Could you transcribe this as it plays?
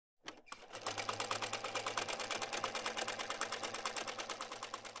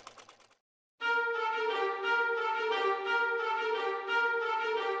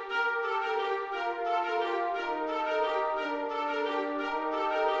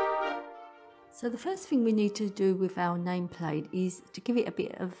So the first thing we need to do with our nameplate is to give it a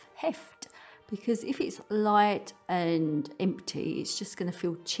bit of heft, because if it's light and empty, it's just going to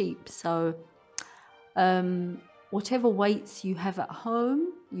feel cheap. So whatever weights you have at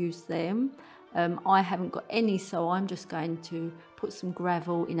home, use them. I haven't got any, so I'm just going to put some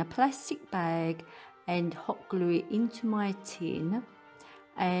gravel in a plastic bag and hot glue it into my tin.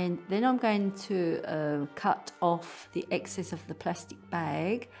 And then I'm going to cut off the excess of the plastic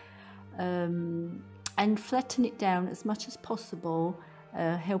bag and flatten it down as much as possible,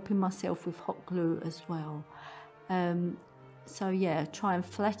 helping myself with hot glue as well. So yeah, try and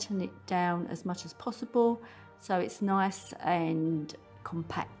flatten it down as much as possible so it's nice and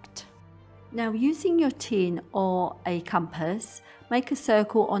compact. Now, using your tin or a compass, make a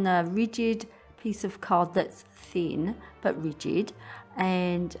circle on a rigid piece of card that's thin but rigid,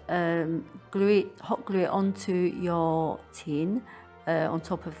 and hot glue it onto your tin on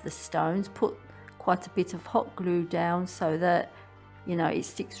top of the stones. Put quite a bit of hot glue down so that, you know, it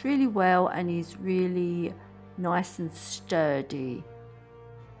sticks really well and is really nice and sturdy.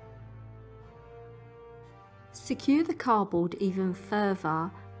 Secure the cardboard even further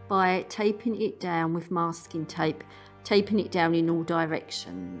by taping it down with masking tape, taping it down in all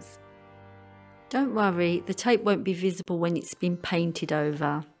directions. Don't worry, the tape won't be visible when it's been painted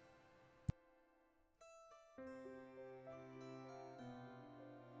over.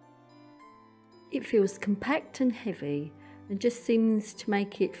 It feels compact and heavy and just seems to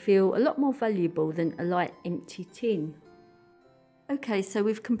make it feel a lot more valuable than a light empty tin. Okay, so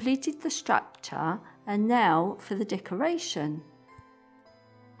we've completed the structure, and now for the decoration.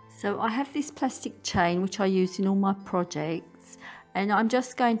 So I have this plastic chain which I use in all my projects, and I'm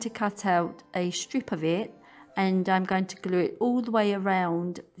just going to cut out a strip of it, and I'm going to glue it all the way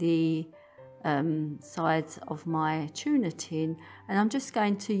around the sides of my tuna tin, and I'm just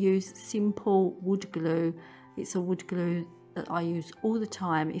going to use simple wood glue. It's a wood glue that I use all the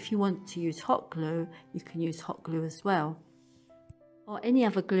time. If you want to use hot glue, you can use hot glue as well, or any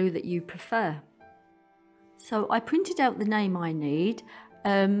other glue that you prefer. So I printed out the name I need.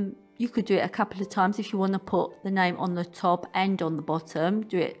 You could do it a couple of times if you want to put the name on the top and on the bottom.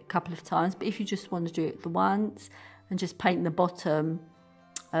 Do it a couple of times, but if you just want to do it the once and just paint the bottom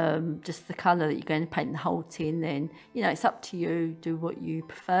just the colour that you're going to paint the whole tin, then, you know, it's up to you. Do what you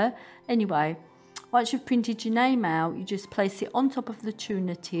prefer. Anyway, once you've printed your name out, you just place it on top of the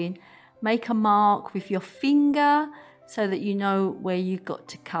tuna tin, make a mark with your finger so that you know where you've got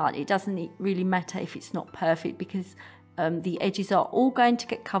to cut. It doesn't really matter if it's not perfect, because the edges are all going to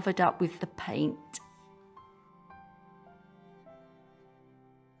get covered up with the paint.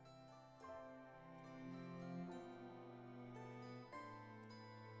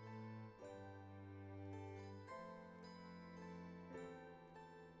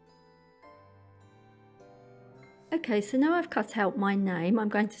 Okay, so now I've cut out my name, I'm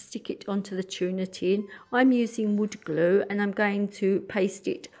going to stick it onto the tuna tin. I'm using wood glue, and I'm going to paste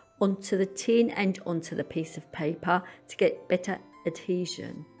it onto the tin and onto the piece of paper to get better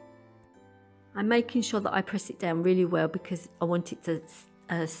adhesion. I'm making sure that I press it down really well because I want it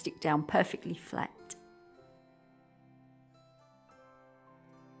to stick down perfectly flat.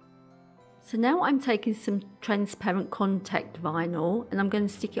 So now I'm taking some transparent contact vinyl, and I'm going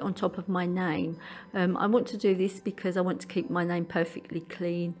to stick it on top of my name. I want to do this because I want to keep my name perfectly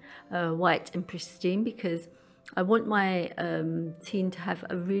clean, white and pristine, because I want my tin to have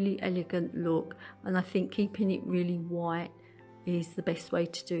a really elegant look, and I think keeping it really white is the best way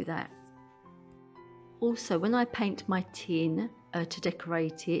to do that. Also, when I paint my tin to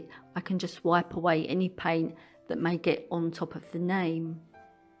decorate it, I can just wipe away any paint that may get on top of the name.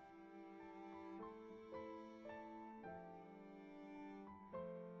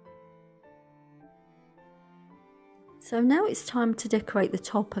 So now it's time to decorate the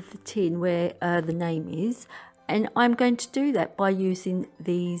top of the tin where the name is, and I'm going to do that by using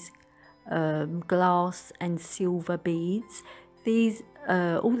these glass and silver beads.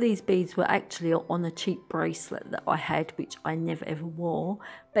 All these beads were actually on a cheap bracelet that I had, which I never ever wore,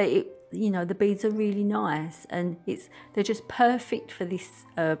 but you know, the beads are really nice, and they're just perfect for this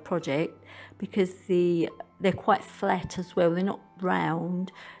project because they're quite flat as well. They're not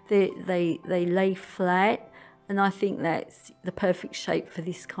round. They lay flat. And I think that's the perfect shape for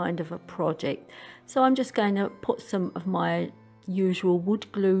this kind of a project. So I'm just going to put some of my usual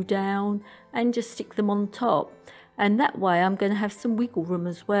wood glue down and just stick them on top. And that way I'm going to have some wiggle room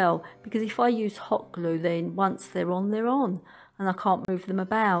as well, because if I use hot glue, then once they're on, and I can't move them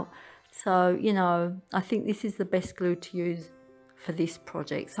about. So, you know, I think this is the best glue to use for this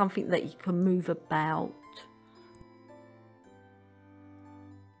project, something that you can move about.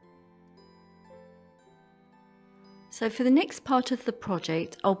 So for the next part of the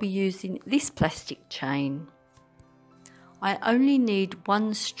project, I'll be using this plastic chain. I only need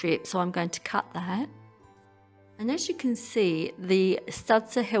one strip, so I'm going to cut that. And as you can see, the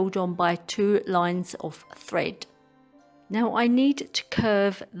studs are held on by 2 lines of thread. Now I need to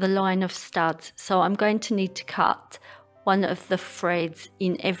curve the line of studs, so I'm going to need to cut one of the threads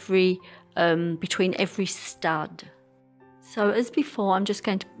in between every stud. So as before, I'm just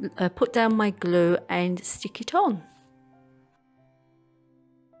going to put down my glue and stick it on.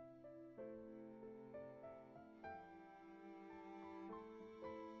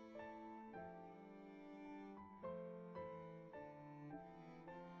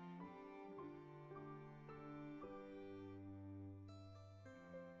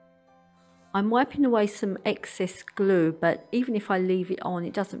 I'm wiping away some excess glue, but even if I leave it on,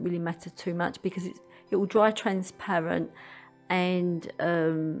 it doesn't really matter too much because it will dry transparent and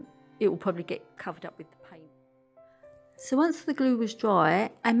it will probably get covered up with the paint. So once the glue was dry,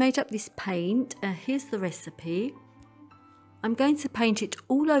 I made up this paint. Here's the recipe. I'm going to paint it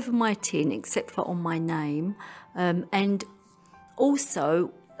all over my tin except for on my name, and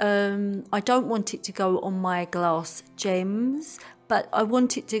also I don't want it to go on my glass gems, but I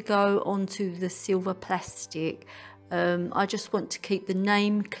want it to go onto the silver plastic. I just want to keep the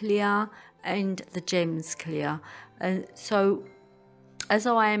name clear and the gems clear. So as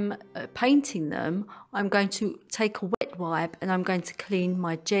I'm painting them, I'm going to take a wet wipe and I'm going to clean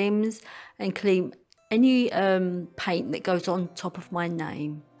my gems and clean any paint that goes on top of my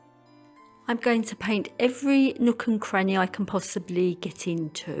name. I'm going to paint every nook and cranny I can possibly get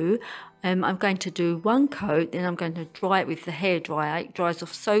into. I'm going to do one coat, then I'm going to dry it with the hairdryer. It dries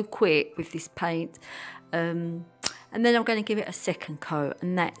off so quick with this paint. And then I'm going to give it a second coat,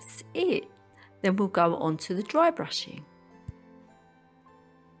 and that's it. Then we'll go on to the dry brushing.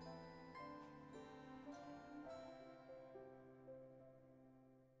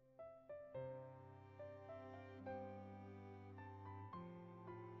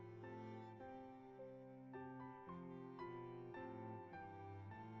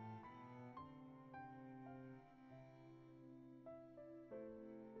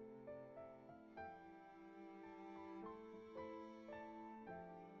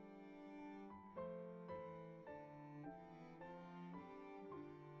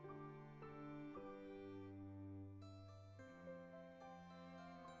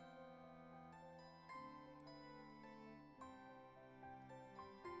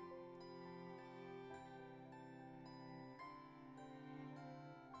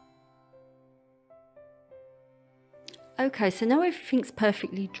 Okay, so now everything's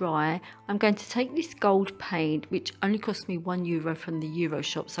perfectly dry. I'm going to take this gold paint, which only cost me €1 from the Euro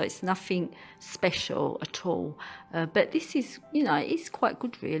shop, so it's nothing special at all. But this is, you know, it's quite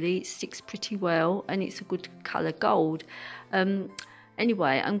good really. It sticks pretty well and it's a good colour gold.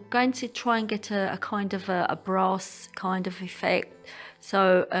 Anyway, I'm going to try and get a kind of a brass kind of effect.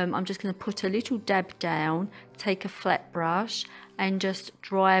 So I'm just going to put a little dab down, take a flat brush and just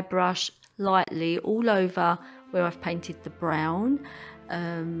dry brush lightly all over where I've painted the brown.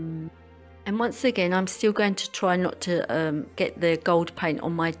 And once again, I'm still going to try not to get the gold paint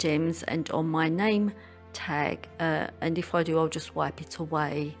on my gems and on my name tag. And if I do, I'll just wipe it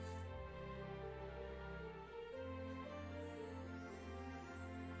away.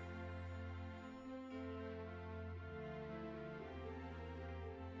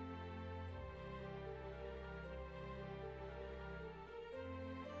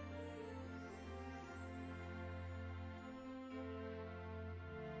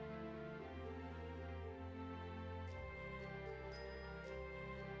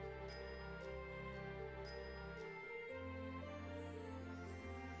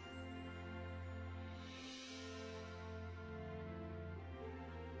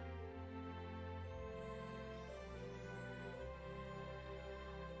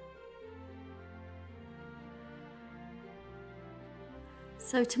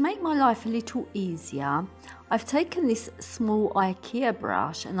 So to make my life a little easier, I've taken this small IKEA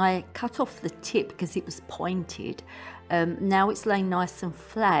brush and I cut off the tip because it was pointed. Now it's laying nice and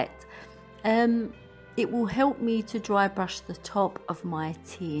flat. It will help me to dry brush the top of my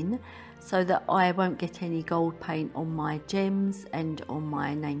tin so that I won't get any gold paint on my gems and on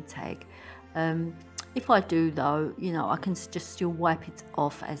my name tag. If I do though, you know, I can just still wipe it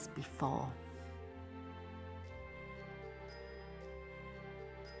off as before.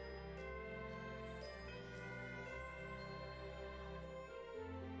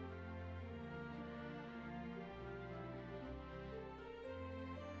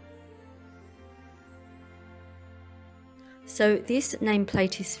 So this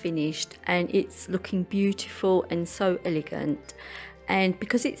nameplate is finished and it's looking beautiful and so elegant. And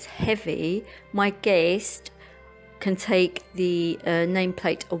because it's heavy, my guest can take the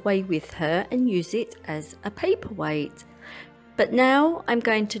nameplate away with her and use it as a paperweight. But now I'm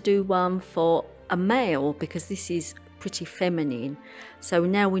going to do one for a male because this is pretty feminine. So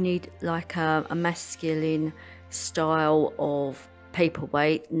now we need like a masculine style of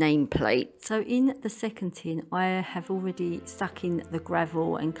paperweight nameplate. So in the second tin I have already stuck in the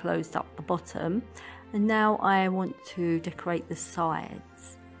gravel and closed up the bottom, and now I want to decorate the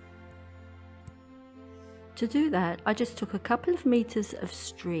sides. To do that I just took a couple of meters of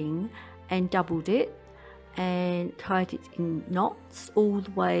string and doubled it and tied it in knots all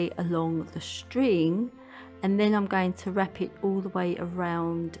the way along the string, and then I'm going to wrap it all the way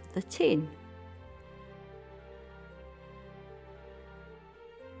around the tin.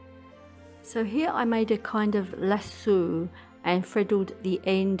 So here I made a kind of lasso and threaded the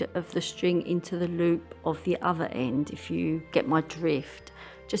end of the string into the loop of the other end, if you get my drift.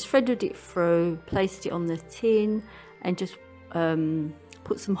 Just threaded it through, placed it on the tin, and just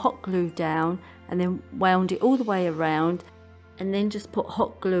put some hot glue down and then wound it all the way around, and then just put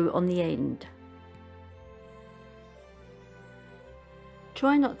hot glue on the end.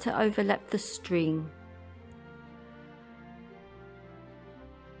 Try not to overlap the string.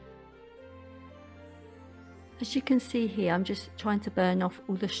 As you can see here, I'm just trying to burn off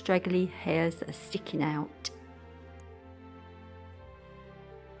all the straggly hairs that are sticking out.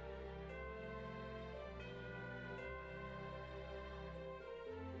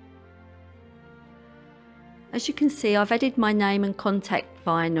 As you can see, I've added my name and contact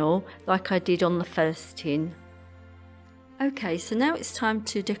vinyl like I did on the first tin. Okay, so now it's time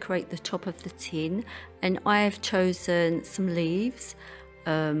to decorate the top of the tin, and I have chosen some leaves.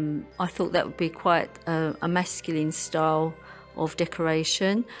 I thought that would be quite a masculine style of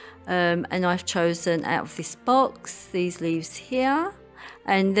decoration, and I've chosen out of this box these leaves here,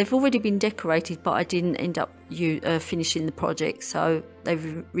 and they've already been decorated but I didn't end up finishing the project, so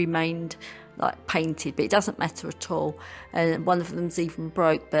they've remained like painted, but it doesn't matter at all. And one of them's even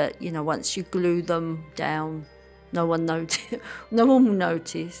broke, but you know, once you glue them down no one will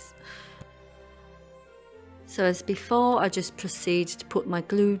notice. So as before, I just proceed to put my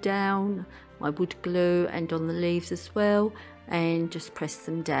glue down, my wood glue, and on the leaves as well, and just press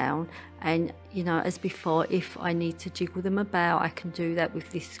them down. And you know, as before, if I need to jiggle them about, I can do that with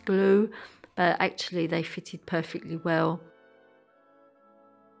this glue, but actually they fitted perfectly well.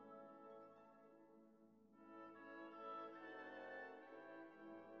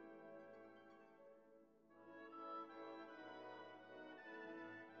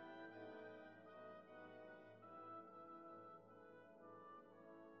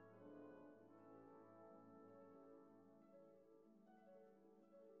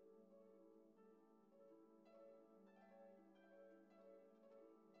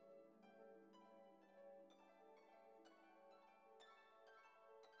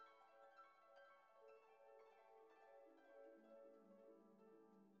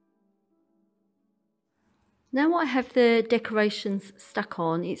 Now I have the decorations stuck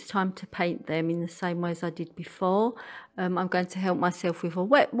on, it's time to paint them in the same way as I did before. I'm going to help myself with a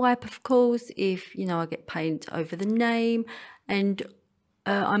wet wipe, of course, if you know I get paint over the name, and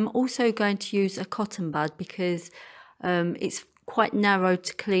I'm also going to use a cotton bud because it's quite narrow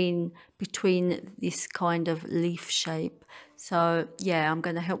to clean between this kind of leaf shape. So yeah, I'm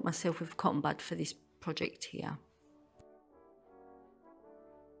going to help myself with a cotton bud for this project here.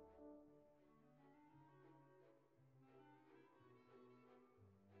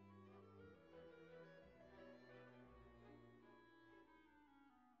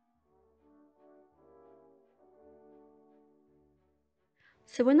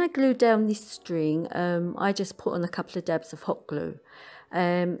 So when I glue down this string, I just put on a couple of dabs of hot glue.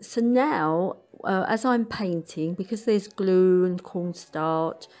 So now, as I'm painting, because there's glue and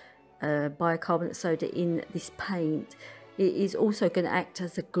cornstarch, bicarbonate soda in this paint, it is also going to act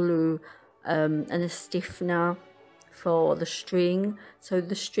as a glue and a stiffener for the string. So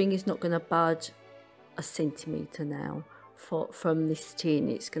the string is not going to budge a centimetre now from this tin.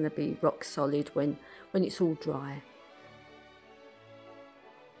 It's going to be rock solid when it's all dry.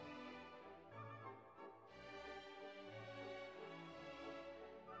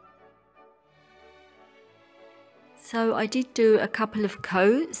 So I did do a couple of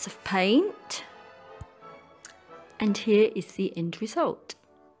coats of paint, and here is the end result.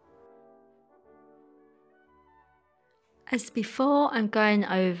 As before, I'm going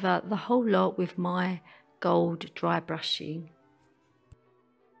over the whole lot with my gold dry brushing.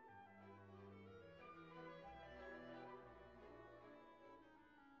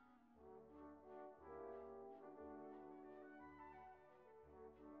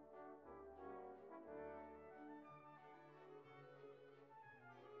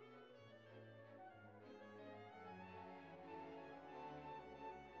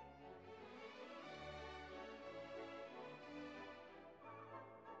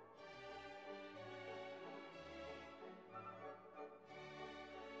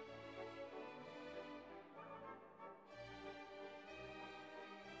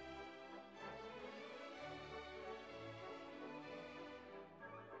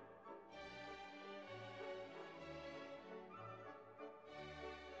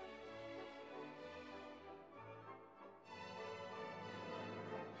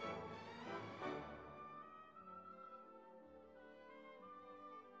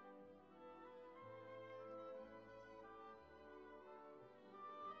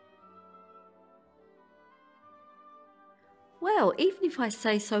 Well, even if I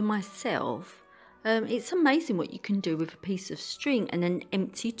say so myself, it's amazing what you can do with a piece of string and an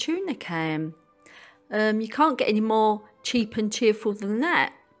empty tuna can. You can't get any more cheap and cheerful than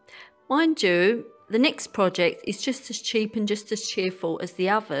that. Mind you, the next project is just as cheap and just as cheerful as the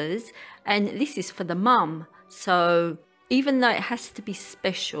others, and this is for the mum. So even though it has to be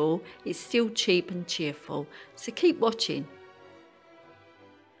special, it's still cheap and cheerful. So keep watching.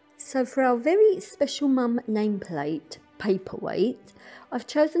 So for our very special mum nameplate paperweight, I've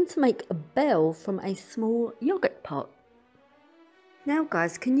chosen to make a bell from a small yogurt pot. Now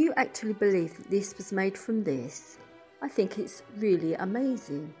guys, can you actually believe that this was made from this? I think it's really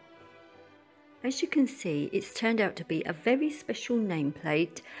amazing. As you can see, it's turned out to be a very special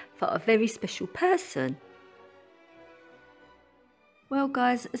nameplate for a very special person. Well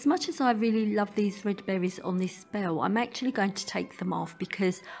guys, as much as I really love these red berries on this bell, I'm actually going to take them off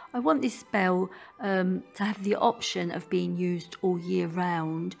because I want this bell to have the option of being used all year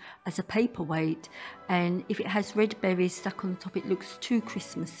round as a paperweight, and if it has red berries stuck on the top it looks too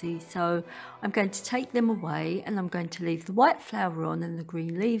Christmassy, so I'm going to take them away and I'm going to leave the white flower on and the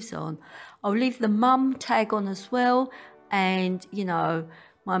green leaves on. I'll leave the mum tag on as well, and you know,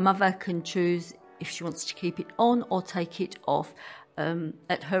 my mother can choose if she wants to keep it on or take it off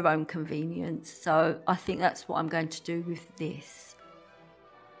at her own convenience. So I think that's what I'm going to do with this.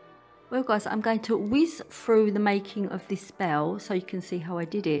 Well guys, I'm going to whiz through the making of this bell so you can see how I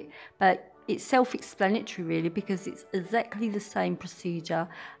did it, but it's self-explanatory really, because it's exactly the same procedure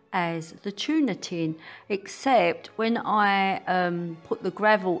as the tuna tin, except when I put the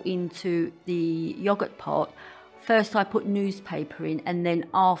gravel into the yogurt pot, first I put newspaper in, and then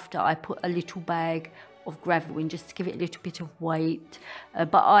after I put a little bag of gravel in just to give it a little bit of weight.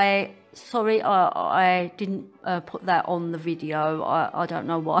 But I didn't put that on the video. I don't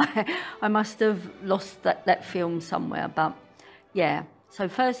know why. I must have lost that film somewhere, but yeah. So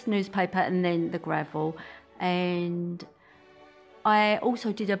first newspaper and then the gravel. And I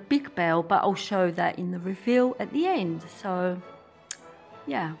also did a big bell, but I'll show that in the reveal at the end. So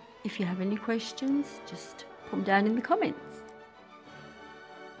yeah, if you have any questions, just put them down in the comments.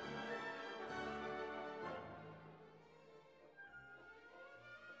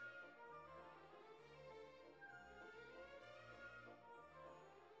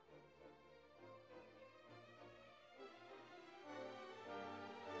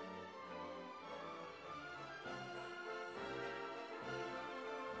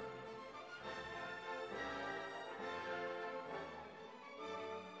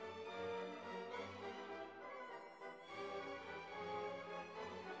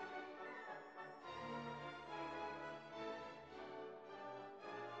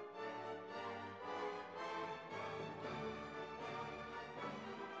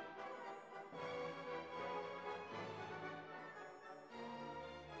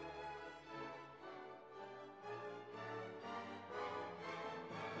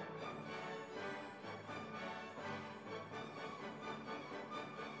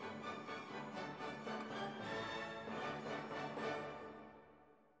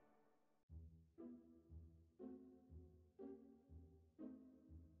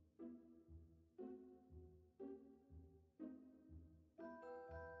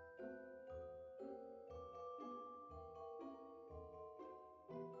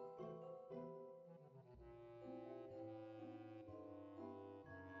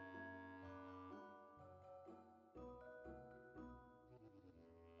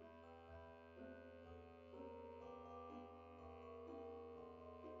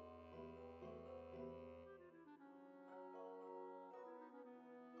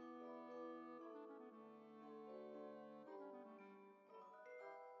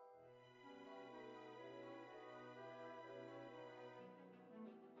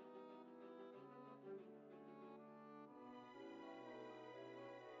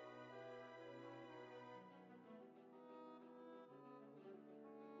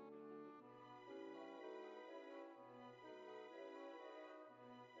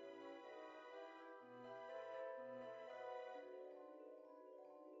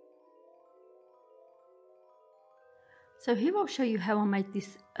 So here I'll show you how I made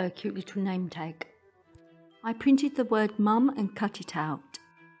this cute little name tag. I printed the word mum and cut it out.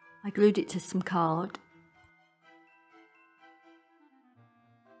 I glued it to some card.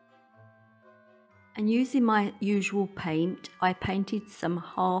 And using my usual paint, I painted some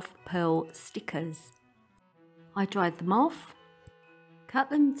half pearl stickers. I dried them off,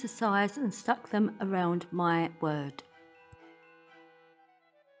 cut them to size and stuck them around my word.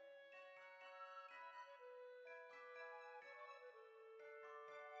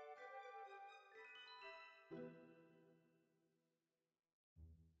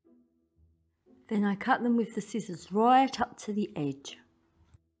 Then I cut them with the scissors right up to the edge.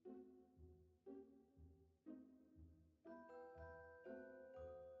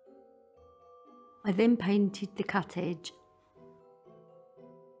 I then painted the cut edge.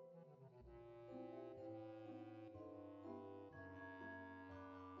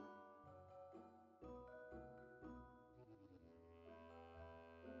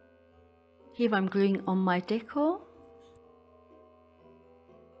 Here I'm gluing on my decor.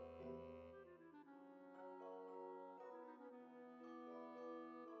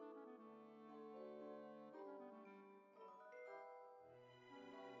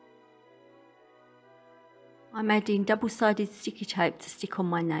 I'm adding double-sided sticky tape to stick on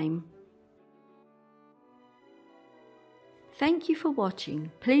my name. Thank you for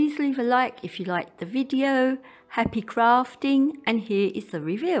watching. Please leave a like if you liked the video. Happy crafting, and here is the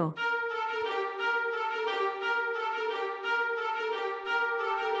reveal.